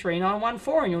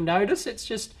LM3914, and you'll notice it's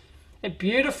just, it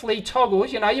beautifully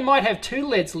toggles. You know, you might have 2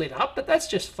 LEDs lit up, but that's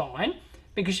just fine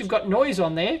because you've got noise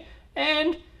on there,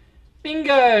 and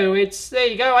bingo, it's, there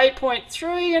you go,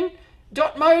 8.3, and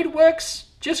dot mode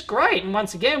works just great. And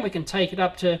once again, we can take it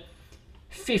up to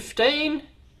 15,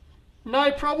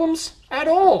 no problems at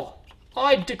all.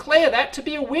 I declare that to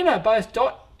be a winner, both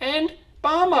dot and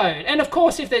bar mode. And of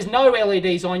course, if there's no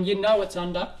LEDs on, you know it's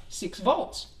under 6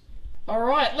 volts.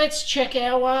 Alright, let's check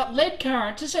our LED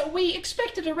current. So we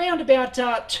expected around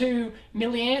about 2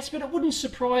 milliamps, but it wouldn't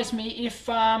surprise me if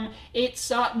it's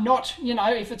not, you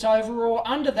know, if it's over or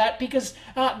under that, because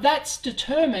that's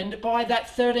determined by that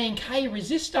 13K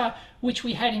resistor which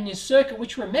we had in this circuit,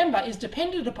 which, remember, is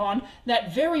dependent upon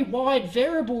that very wide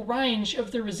variable range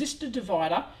of the resistor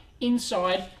divider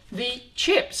inside the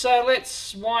chip. So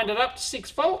let's wind it up to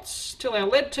 6 volts till our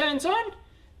LED turns on.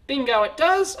 Bingo, it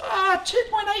does.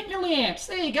 2.8 milliamps.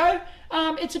 There you go.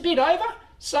 It's a bit over,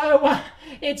 so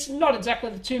it's not exactly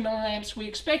the 2 milliamps we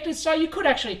expected. So you could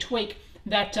actually tweak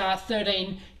that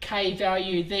 13K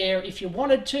value there if you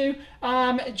wanted to,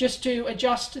 just to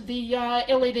adjust the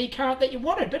LED current that you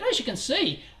wanted. But as you can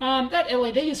see, that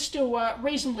LED is still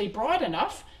reasonably bright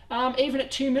enough, even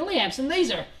at 2 milliamps. And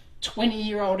these are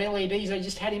 20-year-old LEDs I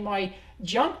just had in my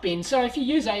junk bin. So if you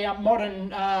use a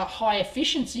modern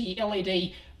high-efficiency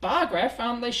LED bar graph,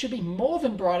 they should be more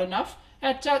than bright enough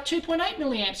at 2.8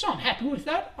 milliamps. So I'm happy with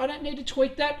that. I don't need to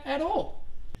tweak that at all.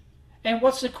 And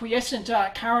what's the quiescent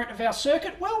current of our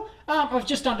circuit? Well, I've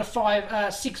just under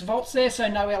 6 volts there, so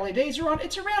no LEDs are on.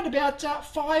 It's around about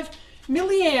 5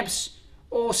 milliamps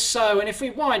or so. And if we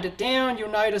wind it down, you'll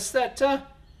notice that,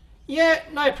 yeah,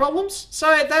 no problems.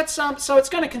 So that's so it's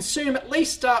going to consume at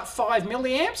least 5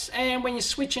 milliamps. And when you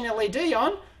switch an LED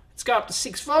on, let's go up to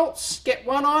 6 volts, get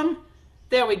one on.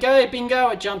 There we go, bingo,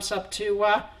 it jumps up to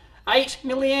 8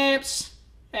 milliamps,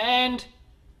 and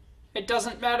it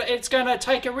doesn't matter, it's going to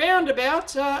take around about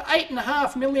 8.5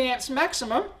 milliamps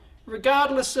maximum,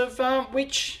 regardless of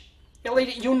which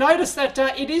LED. You'll notice that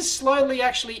it is slowly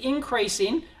actually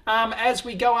increasing as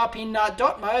we go up in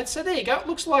dot mode. So there you go, it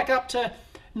looks like up to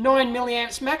 9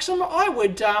 milliamps maximum.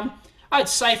 I'd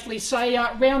safely say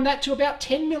round that to about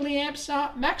 10 milliamps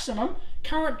maximum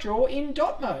current draw in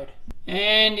dot mode.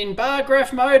 And in bar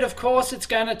graph mode, of course, it's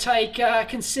going to take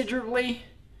considerably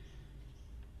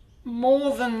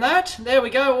more than that. There we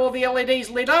go, all the LEDs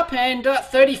lit up, and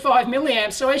 35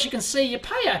 milliamps. So as you can see, you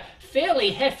pay a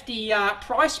fairly hefty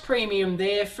price premium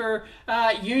there for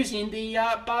using the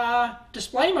bar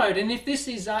display mode. And if this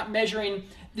is measuring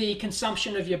the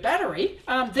consumption of your battery,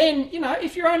 then, you know,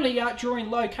 if you're only drawing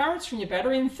low currents from your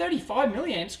battery, then 35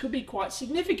 milliamps could be quite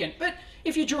significant. But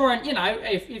if you're drawing, you know,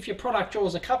 if your product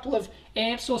draws a couple of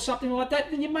amps or something like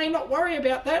that, then you may not worry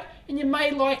about that, and you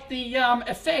may like the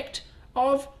effect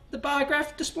of the bar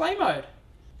graph display mode.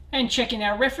 And checking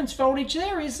our reference voltage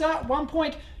there is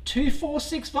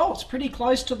 1.246 volts, pretty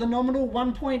close to the nominal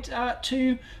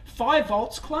 1.25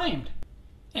 volts claimed.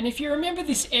 And if you remember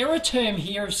this error term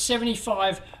here of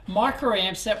 75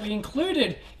 microamps that we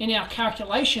included in our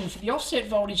calculation for the offset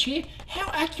voltage here, how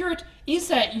accurate is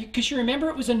that? Because you remember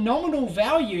it was a nominal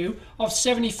value of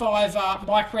 75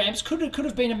 microamps, could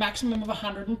have been a maximum of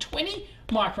 120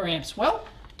 microamps. Well,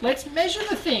 let's measure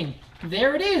the thing.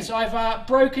 There it is. I've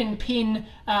broken pin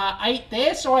 8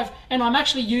 there, and I'm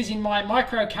actually using my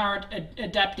microcurrent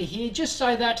adapter here just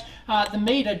so that the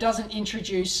meter doesn't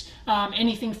introduce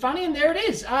anything funny. And there it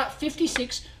is,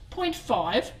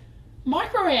 56.5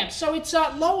 microamps. So it's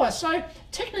lower. So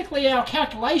technically our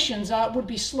calculations would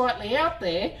be slightly out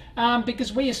there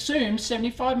because we assumed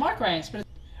 75 microamps. But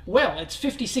well, it's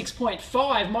 56.5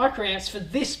 microamps for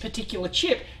this particular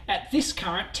chip at this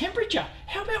current temperature.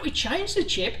 How about we change the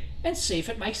chip and see if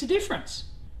it makes a difference?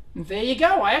 There you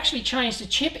go. I actually changed the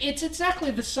chip. It's exactly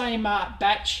the same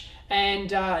batch and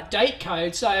date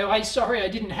code. So sorry I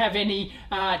didn't have any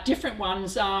different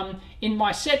ones in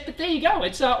my set, but there you go.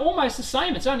 It's almost the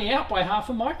same. It's only out by half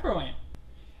a microamp.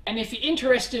 And if you're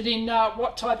interested in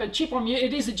what type of chip I'm using,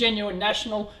 it is a genuine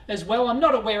national as well. I'm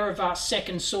not aware of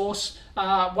second source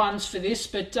ones for this,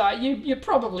 but you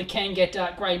probably can get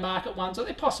grey market ones, or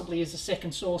there possibly is a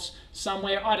second source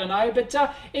somewhere, I don't know. But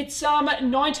it's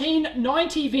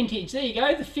 1990 vintage. There you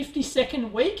go, the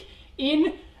 52nd week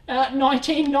in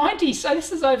 1990. So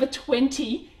this is over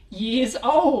 20 years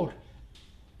old.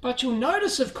 But you'll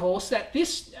notice, of course, that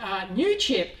this new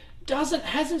chip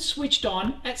hasn't switched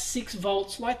on at 6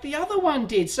 volts like the other one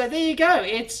did. So there you go.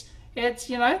 It's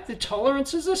you know, the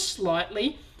tolerances are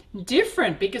slightly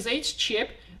different because each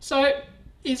chip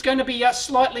is going to be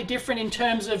slightly different in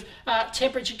terms of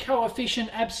temperature coefficient,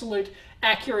 absolute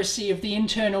accuracy of the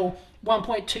internal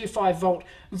 1.25 volt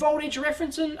voltage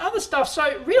reference and other stuff.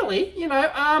 So really, you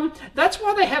know, that's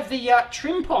why they have the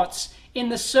trim pots in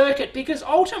the circuit, because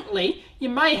ultimately you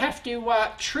may have to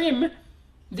trim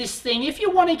this thing if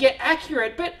you want to get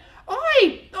accurate. But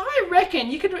I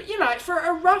reckon you could, you know, for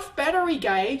a rough battery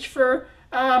gauge for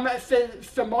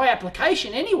my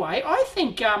application anyway, I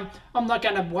think I'm not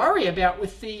going to worry about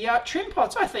with the trim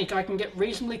pots. I think I can get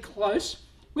reasonably close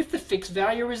with the fixed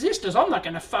value resistors. I'm not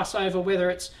going to fuss over whether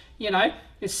it's, you know,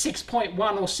 it's 6.1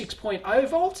 or 6.0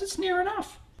 volts. It's near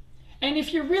enough. And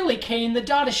if you're really keen, the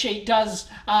datasheet does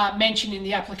mention in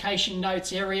the application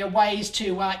notes area ways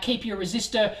to keep your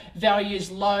resistor values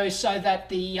low so that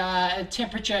the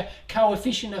temperature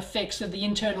coefficient effects of the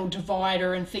internal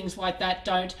divider and things like that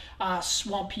don't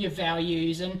swamp your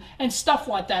values and stuff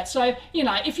like that. So, you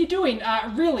know, if you're doing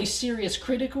really serious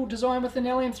critical design with an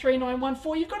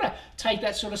LM3914, you've got to take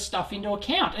that sort of stuff into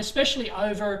account, especially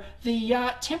over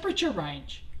the temperature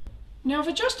range. Now I've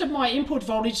adjusted my input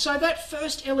voltage so that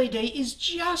first LED is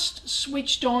just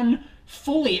switched on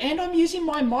fully, and I'm using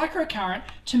my microcurrent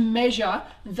to measure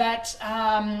that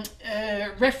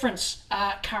reference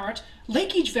current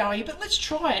leakage value. But let's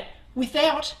try it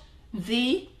without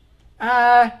the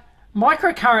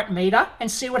microcurrent meter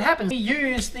and see what happens. We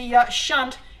use the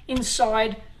shunt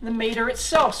inside the meter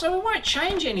itself, so we won't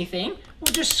change anything.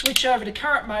 We'll just switch over to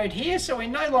current mode here, so we're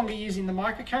no longer using the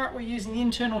microcurrent, we're using the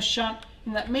internal shunt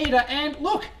in that meter. And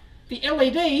look, the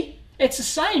LED, it's the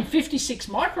same, 56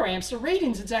 microamps. The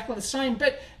reading's exactly the same,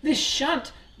 but this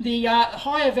shunt, the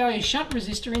higher value shunt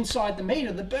resistor inside the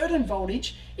meter, the burden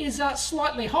voltage is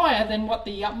slightly higher than what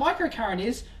the microcurrent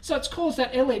is, so it's caused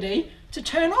that LED to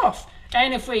turn off.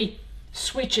 And if we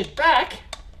switch it back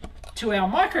to our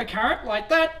microcurrent like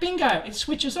that, bingo, it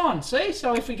switches on. See?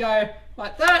 So if we go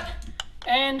like that,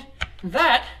 and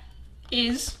that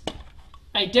is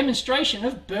a demonstration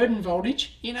of burden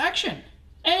voltage in action.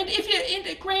 And if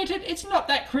you, granted, it's not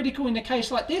that critical in a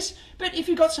case like this, but if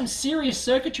you've got some serious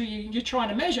circuitry you're trying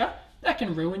to measure, that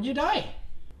can ruin your day.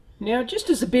 Now, just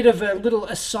as a bit of a little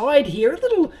aside here, a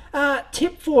little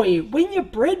tip for you. When you're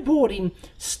breadboarding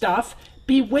stuff,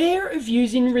 beware of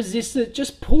using resistors,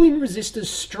 just pulling resistors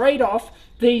straight off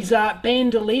these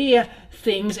bandolier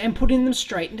things and putting them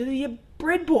straight into your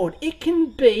breadboard. It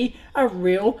can be a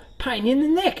real pain in the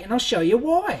neck, and I'll show you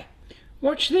why.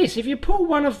 Watch this. If you pull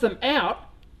one of them out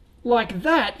like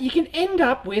that, you can end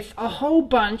up with a whole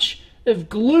bunch of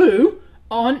glue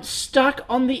stuck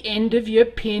on the end of your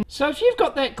pin. So if you've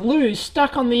got that glue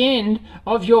stuck on the end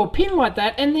of your pin like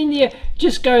that, and then you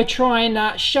just go try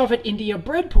and shove it into your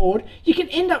breadboard, you can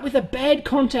end up with a bad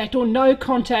contact or no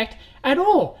contact at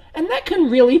all. And that can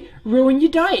really ruin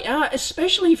your day,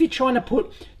 especially if you're trying to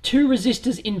put two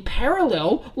resistors in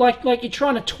parallel, like you're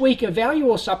trying to tweak a value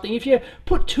or something. If you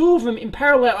put two of them in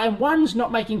parallel and one's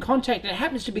not making contact and it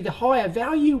happens to be the higher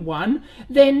value one,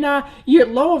 then your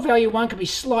lower value one can be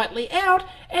slightly out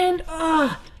and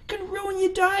can ruin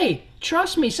your day.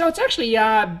 Trust me. So it's actually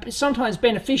sometimes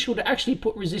beneficial to actually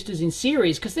put resistors in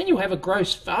series, because then you'll have a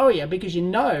gross failure because you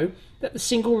know that the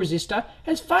single resistor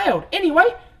has failed. Anyway,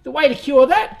 the way to cure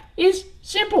that is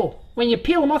simple. When you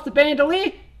peel them off the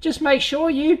bandolier, just make sure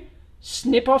you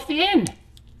snip off the end.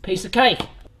 Piece of cake.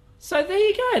 So there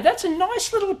you go. That's a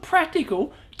nice little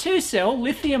practical 2-cell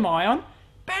lithium ion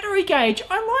battery gauge.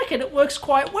 I like it. It works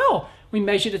quite well. We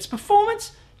measured its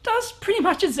performance. Does pretty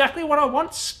much exactly what I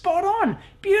want. Spot on.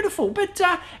 Beautiful. But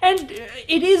and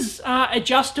it is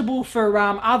adjustable for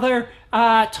other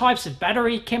types of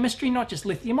battery chemistry, not just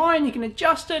lithium ion. You can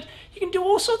adjust it. You can do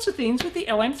all sorts of things with the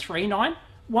LM3914.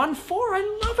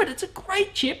 I love it. It's a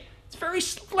great chip. It's very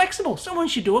flexible. Someone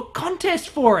should do a contest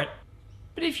for it.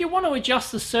 But if you want to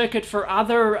adjust the circuit for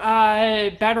other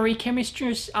battery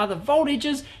chemistries, other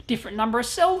voltages, different number of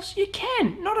cells, you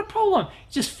can. Not a problem.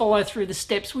 Just follow through the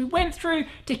steps we went through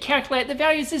to calculate the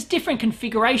values. There's different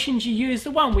configurations you use.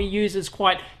 The one we use is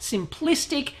quite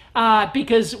simplistic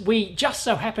because we just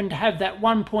so happen to have that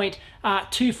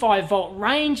 1.25 volt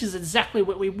range is exactly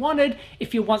what we wanted.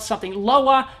 If you want something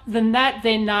lower than that,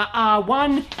 then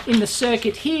R1 in the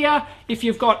circuit here. If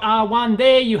you've got R1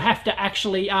 there, you have to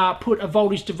actually put a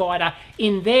voltage divider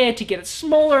in there to get it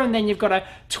smaller, and then you've got to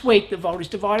tweak the voltage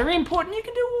divider input, and you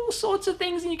can do all sorts of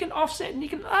things, and you can offset, and you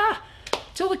can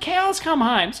till the cows come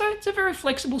home. So it's a very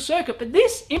flexible circuit, but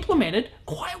this implemented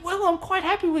quite well. I'm quite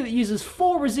happy with it. It uses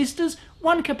 4 resistors,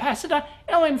 1 capacitor,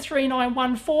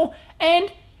 LM3914,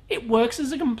 and it works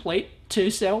as a complete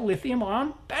 2-cell lithium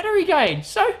ion battery gauge.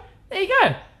 So there you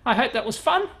go. I hope that was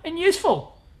fun and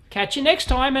useful. Catch you next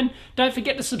time, and don't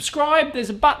forget to subscribe. There's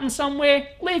a button somewhere.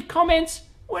 Leave comments,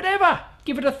 whatever.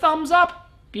 Give it a thumbs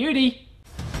up. Beauty.